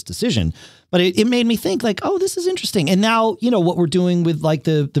conscious decision, but it made me think like, oh, this is interesting. And now, what we're doing with like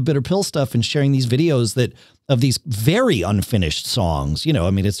the Bitter Pill stuff and sharing these videos of these very unfinished songs,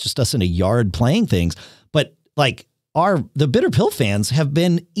 it's just us in a yard playing things, but like the Bitter Pill fans have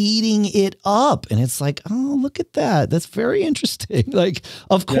been eating it up. And it's like, oh, look at that. That's very interesting. Like,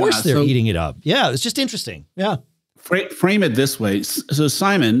 of course they're eating it up. Yeah. It's just interesting. Yeah. Frame it this way. So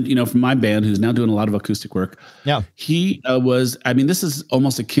Simon, from my band, who's now doing a lot of acoustic work. Yeah. He this is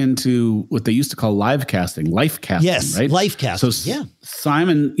almost akin to what they used to call life casting, yes, right? Life casting. So yeah.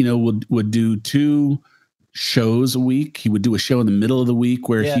 Simon, would do 2 shows a week. He would do a show in the middle of the week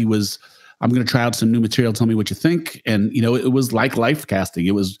where he was, I'm going to try out some new material. Tell me what you think. And, it was like life casting.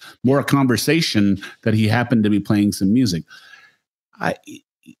 It was more a conversation that he happened to be playing some music.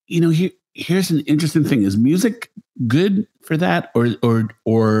 Here's an interesting thing. Is music good for that?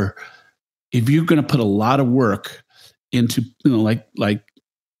 Or if you're going to put a lot of work into, like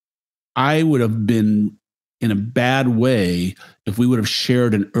I would have been in a bad way if we would have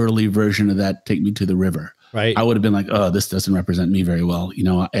shared an early version of that Take Me to the River. Right. I would have been like, oh, this doesn't represent me very well.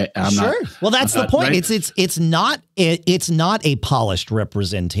 I'm sure. Not, well, that's the point. Right? It's not a polished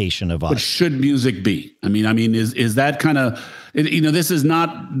representation of us. What should music be? I mean, is that kind of, this is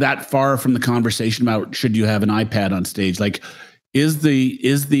not that far from the conversation about should you have an iPad on stage? Like, is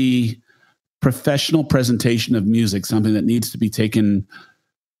the professional presentation of music something that needs to be taken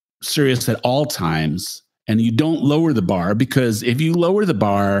serious at all times? And you don't lower the bar, because if you lower the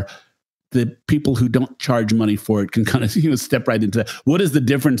bar, the people who don't charge money for it can kind of step right into that. What is the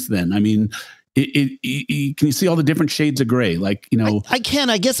difference then? I mean, can you see all the different shades of gray? Like, I can.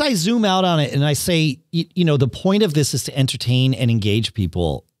 I guess I zoom out on it and I say, the point of this is to entertain and engage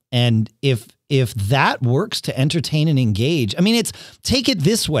people. And if that works to entertain and engage, take it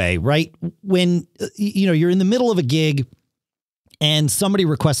this way, right? When, you're in the middle of a gig and somebody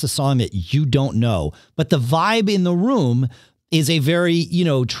requests a song that you don't know, but the vibe in the room is a very,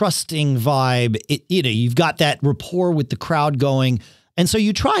 trusting vibe. You've got that rapport with the crowd going. And so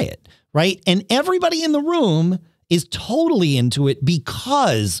you try it, right? And everybody in the room is totally into it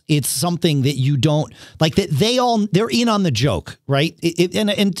because it's something that you don't like, that they're in on the joke, right?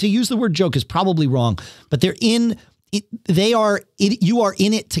 And to use the word joke is probably wrong, but they're in it. You are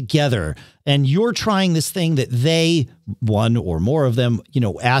in it together, and you're trying this thing that they, one or more of them,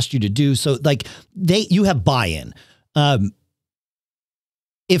 asked you to do. So like you have buy-in.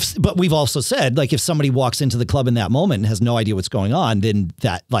 But we've also said, like, if somebody walks into the club in that moment and has no idea what's going on, then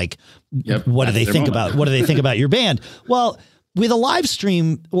that, like, what do they think about? What do they think about your band? Well, with a live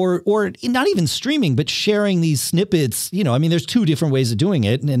stream or not even streaming, but sharing these snippets, there's 2 different ways of doing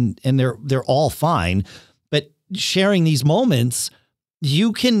it, and they're all fine. But sharing these moments,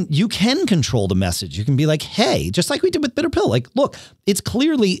 you can control the message. You can be like, hey, just like we did with Bitter Pill, like, look, it's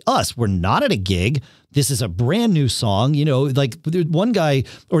clearly us. We're not at a gig. This is a brand new song, like one guy,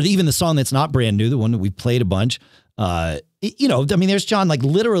 or even the song that's not brand new, the one that we played a bunch, there's John, like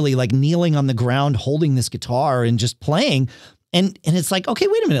literally like kneeling on the ground, holding this guitar and just playing. And it's like, okay,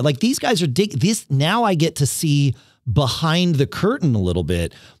 wait a minute. Like, these guys are this. Now I get to see behind the curtain a little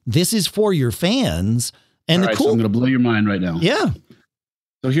bit. This is for your fans. And so I'm going to blow your mind right now. Yeah.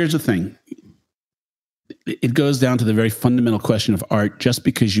 So here's the thing. it goes down to the very fundamental question of art. Just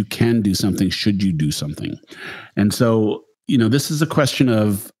because you can do something, should you do something? And so, this is a question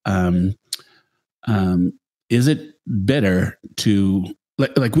of, is it better to,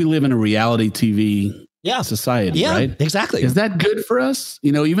 like we live in a reality TV society, right? Exactly. Is that good for us?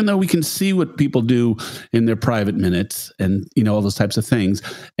 Even though we can see what people do in their private minutes and, all those types of things,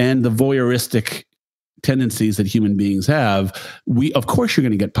 and the voyeuristic tendencies that human beings have, of course, you're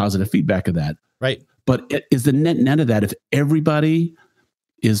going to get positive feedback of that. Right. But is the net of that, if everybody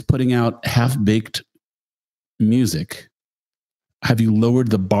is putting out half-baked music, have you lowered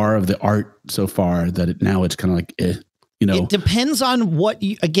the bar of the art so far that now it's kind of like, It depends on what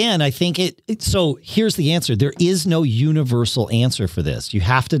you, again, I think so here's the answer. There is no universal answer for this. You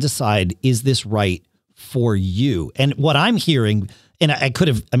have to decide, is this right for you? And what I'm hearing, and I could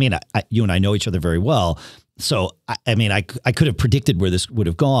have, you and I know each other very well. So, I could have predicted where this would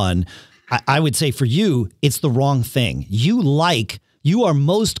have gone. I would say for you, it's the wrong thing. You are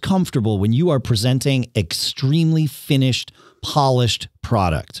most comfortable when you are presenting extremely finished, polished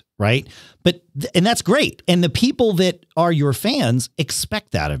product, right? And that's great. And the people that are your fans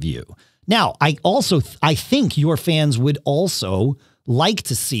expect that of you. Now, I think your fans would also like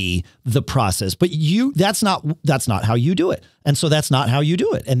to see the process, but that's not how you do it. And so that's not how you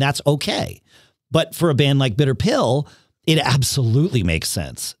do it. And that's okay. But for a band like Bitter Pill, it absolutely makes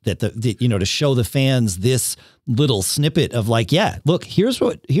sense that to show the fans this little snippet of like, yeah, look, here's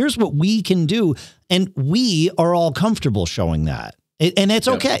what we can do. And we are all comfortable showing that. And it's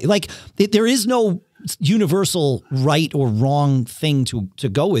okay. Like there is no universal right or wrong thing to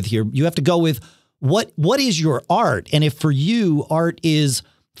go with here. You have to go with what is your art? And if for you art is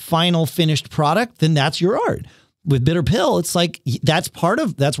final finished product, then that's your art. With Bitter Pill, it's like that's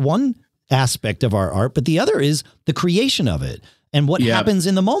one aspect of our art, but the other is the creation of it and what happens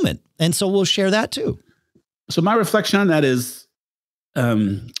in the moment. And so we'll share that too. So my reflection on that is,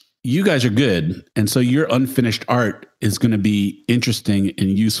 you guys are good. And so your unfinished art is going to be interesting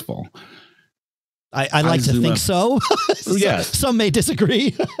and useful. I like to think so. Yes. Some may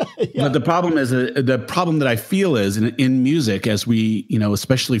disagree. But the problem is, the problem that I feel is in music, as we,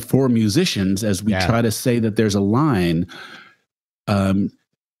 especially for musicians, as we try to say that there's a line,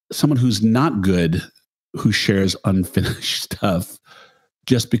 someone who's not good, who shares unfinished stuff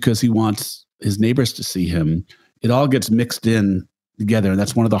just because he wants his neighbors to see him, it all gets mixed in together. And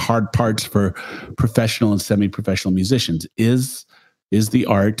that's one of the hard parts for professional and semi-professional musicians is the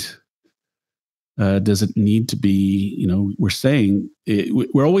art, does it need to be, we're saying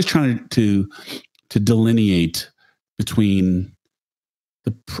we're always trying to delineate between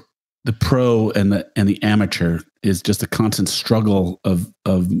the pro and the amateur is just a constant struggle of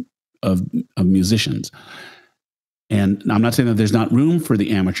musicians. And I'm not saying that there's not room for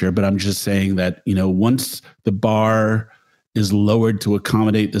the amateur, but I'm just saying that, once the bar is lowered to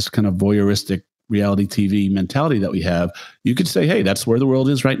accommodate this kind of voyeuristic reality TV mentality that we have, you could say, hey, that's where the world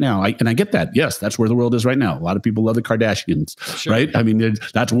is right now. And I get that. Yes, that's where the world is right now. A lot of people love the Kardashians, right?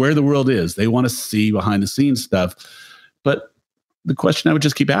 That's where the world is. They want to see behind the scenes stuff. But the question I would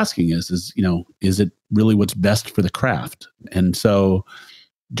just keep asking is it really what's best for the craft? And so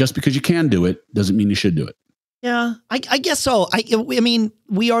just because you can do it doesn't mean you should do it. Yeah, I guess so. I mean,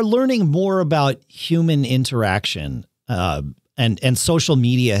 we are learning more about human interaction, and social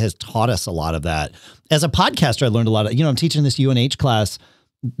media has taught us a lot of that. As a podcaster, I learned a lot of, I'm teaching this UNH class,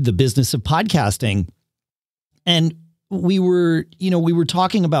 the business of podcasting. And we were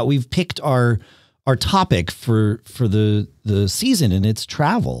talking about, we've picked our topic for the season, and it's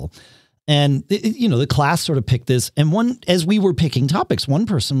travel. And, the class sort of picked this. And as we were picking topics, one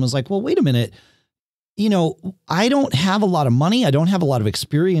person was like, well, wait a minute. I don't have a lot of money. I don't have a lot of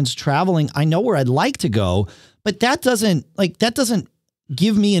experience traveling. I know where I'd like to go, but that doesn't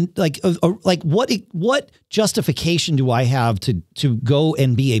give me what justification do I have to go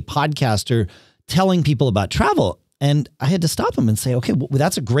and be a podcaster telling people about travel? And I had to stop him and say, okay, well,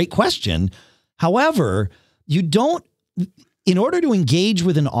 that's a great question. However, in order to engage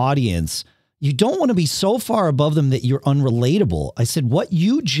with an audience, you don't want to be so far above them that you're unrelatable. I said, what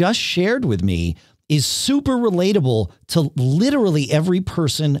you just shared with me is super relatable to literally every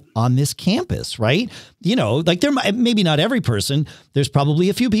person on this campus, right? There might, maybe not every person. There's probably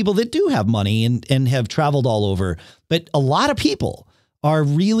a few people that do have money and have traveled all over, but a lot of people are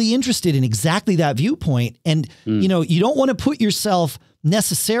really interested in exactly that viewpoint. And, you don't want to put yourself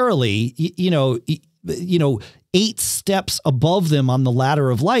necessarily, 8 steps above them on the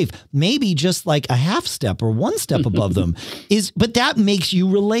ladder of life, maybe just like a half step or 1 step above them but that makes you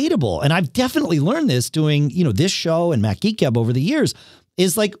relatable. And I've definitely learned this doing, this show and Mac Geek Gab over the years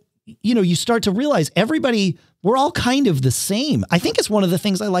is like, you know, you start to realize everybody, we're all kind of the same. I think it's one of the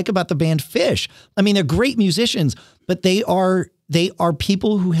things I like about the band Fish. I mean, they're great musicians, but they are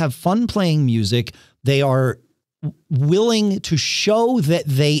people who have fun playing music. They are willing to show that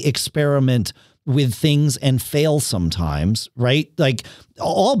they experiment with things and fail sometimes, right? Like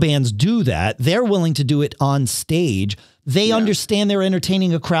all bands do that. They're willing to do it on stage. They understand they're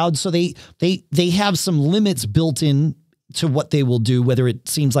entertaining a crowd, so they have some limits built in to what they will do, whether it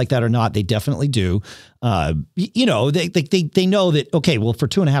seems like that or not. They definitely do. You know, they know that, okay, well, for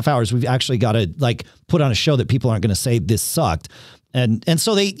 2.5 hours, we've actually got to like put on a show that people aren't going to say this sucked. And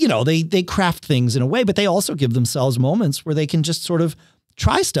so they, you know, they craft things in a way, but they also give themselves moments where they can just sort of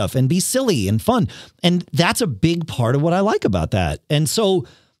try stuff and be silly and fun. And that's a big part of what I like about that. And so,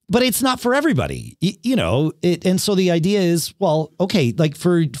 but it's not for everybody, you know, and so the idea is, well, okay, like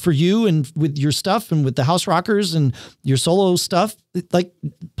for you and with your stuff and with the House Rockers and your solo stuff, like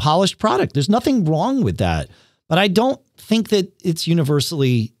polished product, there's nothing wrong with that. But I don't think that it's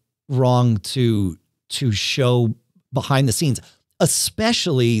universally wrong to show behind the scenes,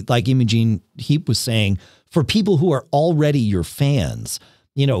 especially like Imogen Heap was saying, for people who are already your fans,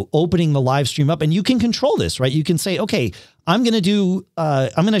 you know, opening the live stream up, and you can control this, right? You can say, okay, I'm going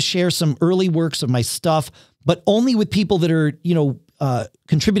to share some early works of my stuff, but only with people that are, you know,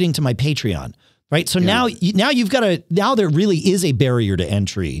 contributing to my Patreon, right? So now there really is a barrier to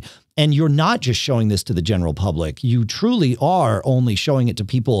entry, and you're not just showing this to the general public. You truly are only showing it to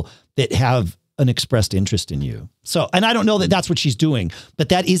people that have an expressed interest in you. So, and I don't know that that's what she's doing, but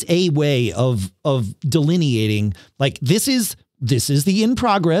that is a way of delineating, like, this is the in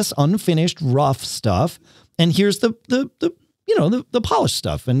progress, unfinished, rough stuff. And here's the you know, the polished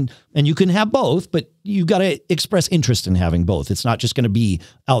stuff. And you can have both, but you got to express interest in having both. It's not just going to be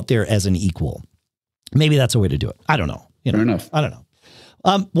out there as an equal. Maybe that's a way to do it. I don't know. You know, fair enough. I don't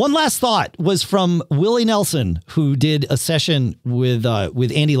know. One last thought was from Wille Nelson, who did a session with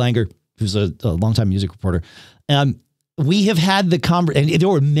Andy Langer, who's a longtime music reporter. We have had the and there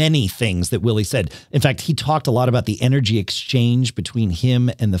were many things that Wille said. In fact, he talked a lot about the energy exchange between him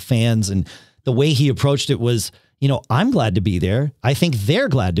and the fans, and the way he approached it was, you know, I'm glad to be there. I think they're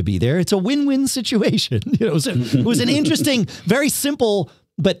glad to be there. It's a win-win situation. You know, it was an interesting, very simple,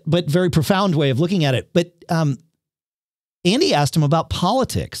 but very profound way of looking at it. But Andy asked him about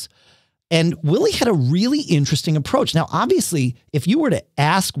politics, and Wille had a really interesting approach. Now, obviously, if you were to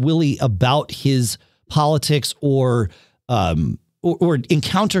ask Wille about his politics or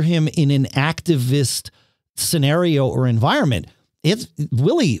encounter him in an activist scenario or environment,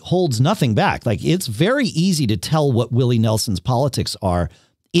 Wille holds nothing back. Like, it's very easy to tell what Willie Nelson's politics are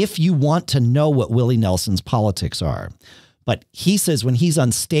if you want to know what Willie Nelson's politics are. But he says when he's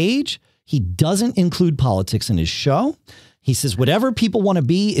on stage, he doesn't include politics in his show. He says, whatever people want to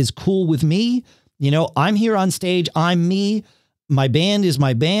be is cool with me. You know, I'm here on stage. I'm me. My band is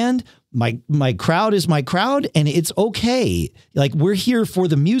my band. My crowd is my crowd, and it's okay. Like, we're here for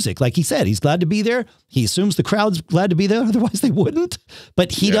the music. Like he said, he's glad to be there. He assumes the crowd's glad to be there. Otherwise they wouldn't,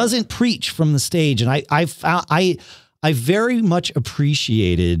 but he doesn't preach from the stage. And I very much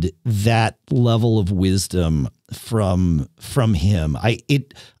appreciated that level of wisdom from him.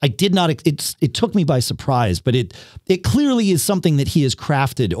 It took me by surprise, but it clearly is something that he has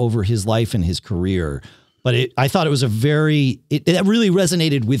crafted over his life and his career. But I thought it was it really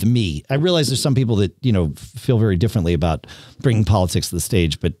resonated with me. I realize there's some people that, you know, feel very differently about bringing politics to the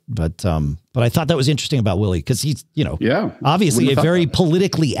stage, but I thought that was interesting about Wille, because he's, you know, obviously a very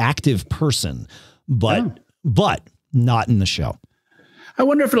politically active person, but not in the show. I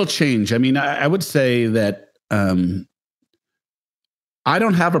wonder if it'll change. I mean, I would say that I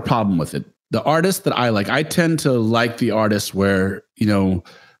don't have a problem with it. The artists that I like, I tend to like the artists where, you know,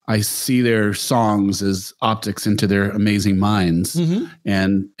 I see their songs as optics into their amazing minds. Mm-hmm.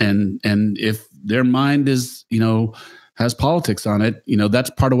 And if their mind is, you know, has politics on it, you know, that's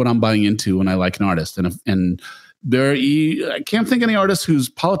part of what I'm buying into when I like an artist. And I can't think of any artists whose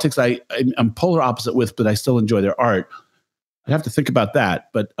politics I'm polar opposite with, but I still enjoy their art. I'd have to think about that.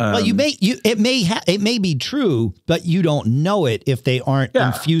 But well, it may be true, but you don't know it if they aren't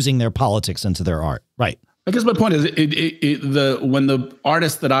infusing their politics into their art. Right. I guess my point is when the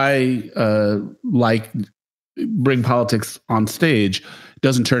artists that I like bring politics on stage, it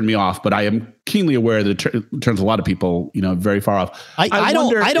doesn't turn me off, but I am keenly aware that it turns a lot of people, you know, very far off. I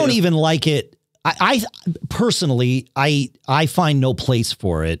don't even like it. I personally, I find no place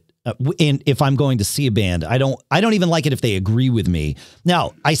for it. And if I'm going to see a band, I don't even like it if they agree with me.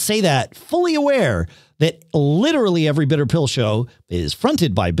 Now, I say that fully aware that literally every Bitter Pill show is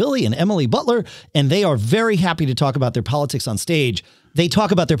fronted by Billy and Emily Butler, and they are very happy to talk about their politics on stage. They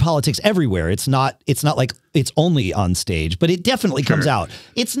talk about their politics everywhere. It's not like it's only on stage, but it definitely comes out.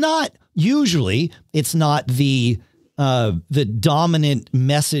 It's not usually, it's not the dominant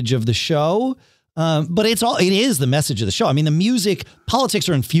message of the show. But it is the message of the show. I mean, the music, politics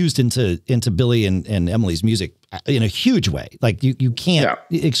are infused into Billy and Emily's music in a huge way. Like you can't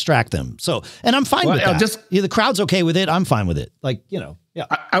extract them. So, and I'm fine with that. The crowd's okay with it. I'm fine with it. Like, yeah.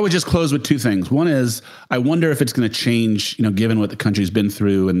 I would just close with two things. One is, I wonder if it's going to change, given what the country's been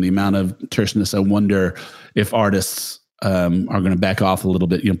through and the amount of terseness. I wonder if artists are going to back off a little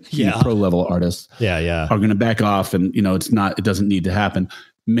bit, pro level artists are going to back off, and, it doesn't need to happen.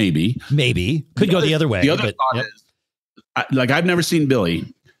 Maybe could go the other way. The other thought is, I've never seen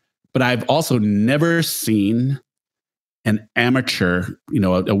Billy, but I've also never seen an amateur,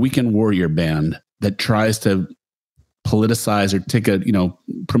 a weekend warrior band that tries to politicize or take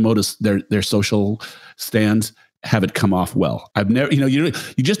promote their social stands, have it come off well. I've never, you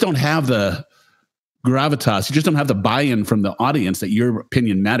just don't have the gravitas. You just don't have the buy-in from the audience that your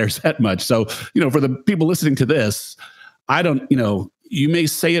opinion matters that much. So, for the people listening to this, I don't, you may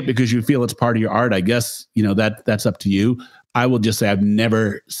say it because you feel it's part of your art. I guess, that's up to you. I will just say I've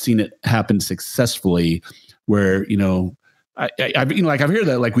never seen it happen successfully where, I've heard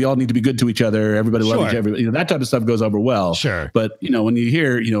that, like, we all need to be good to each other. Everybody loves each other. That type of stuff goes over well. Sure. But, when you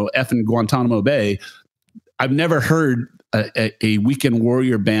hear, F in Guantanamo Bay, I've never heard a weekend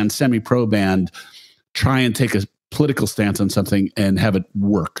warrior band, semi-pro band, try and take a political stance on something and have it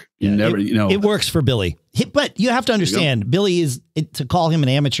work. It works for Billy. But you have to understand, Billy to call him an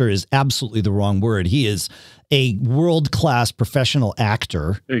amateur is absolutely the wrong word. He is a world-class professional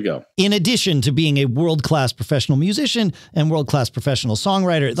actor. There you go. In addition to being a world-class professional musician and world-class professional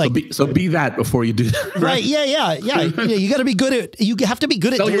songwriter. So be that before you do that. Right. Yeah. You got to be good at, you have to be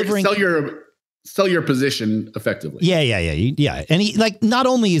good at delivering. Sell your position effectively. Yeah. And he, not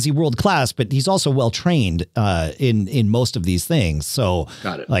only is he world class, but he's also well trained in most of these things. So,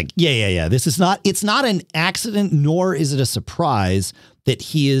 got it. It's not an accident, nor is it a surprise that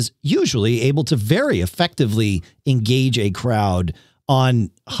he is usually able to very effectively engage a crowd on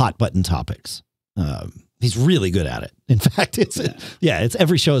hot button topics. He's really good at it. In fact, it's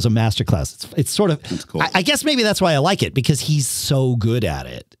every show is a masterclass. It's sort of, that's cool. I guess maybe that's why I like it, because he's so good at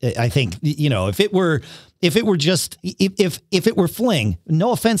it. I think, if it were Fling,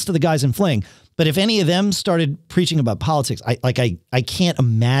 no offense to the guys in Fling, but if any of them started preaching about politics, I can't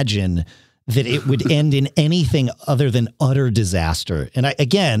imagine that it would end in anything other than utter disaster. And I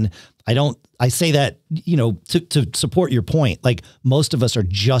say that, to support your point. Like, most of us are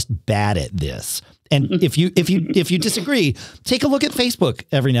just bad at this. And if you disagree, take a look at Facebook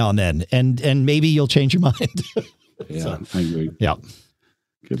every now and then, and maybe you'll change your mind. I agree. Yeah.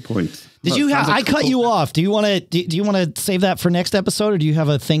 Good point. I cut you off. Do you want to save that for next episode, or do you have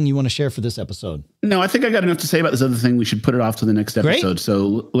a thing you want to share for this episode? No, I think I got enough to say about this other thing. We should put it off to the next episode. Great.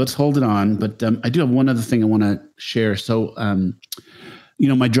 So let's hold it on. But I do have one other thing I want to share. So,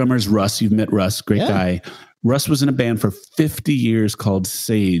 my drummer is Russ. You've met Russ, great guy. Russ was in a band for 50 years called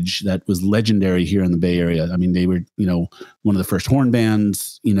Sage that was legendary here in the Bay Area. I mean, they were, one of the first horn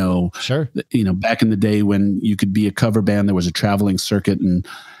bands, Sure. Back in the day when you could be a cover band, there was a traveling circuit, and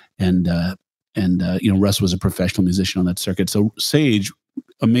Russ was a professional musician on that circuit. So Sage,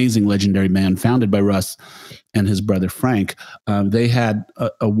 amazing, legendary band founded by Russ and his brother Frank. They had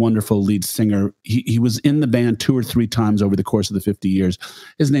a wonderful lead singer. He was in the band 2 or 3 times over the course of the 50 years.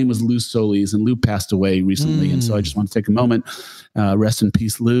 His name was Lou Soliz, and Lou passed away recently. And so I just want to take a moment, rest in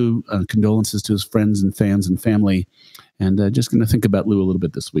peace, Lou. Condolences to his friends and fans and family. And just going to think about Lou a little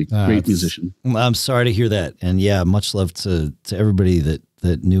bit this week. Great musician. I'm sorry to hear that. And much love to everybody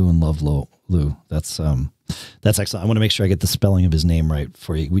that knew and loved Lou. That's excellent. I want to make sure I get the spelling of his name right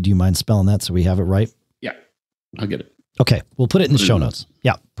for you. Would you mind spelling that so we have it right? Yeah, I'll get it. Okay. We'll put it in the show notes.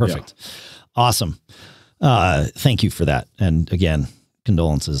 Yeah. Perfect. Yeah. Awesome. Thank you for that. And again,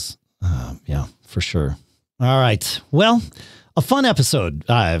 condolences. For sure. All right. Well, a fun episode.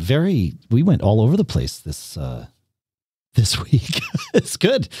 We went all over the place this week. It's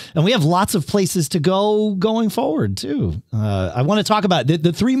good. And we have lots of places to go going forward too. I want to talk about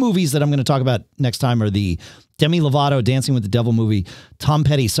the 3 movies that I'm going to talk about next time are the Demi Lovato Dancing with the Devil movie, Tom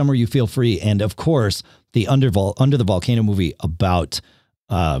Petty, Somewhere You Feel Free, and of course the Under the Volcano movie about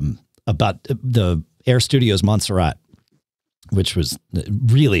the Air Studios Montserrat, which was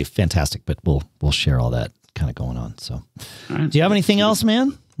really fantastic, but we'll share all that kind of going on. So do you have anything else,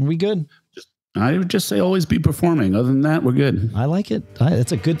 man? Are we good? I would just say always be performing. Other than that, we're good. I like it.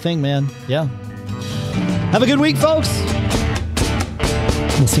 It's a good thing, man. Yeah. Have a good week, folks.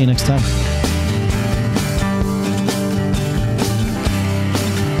 We'll see you next time.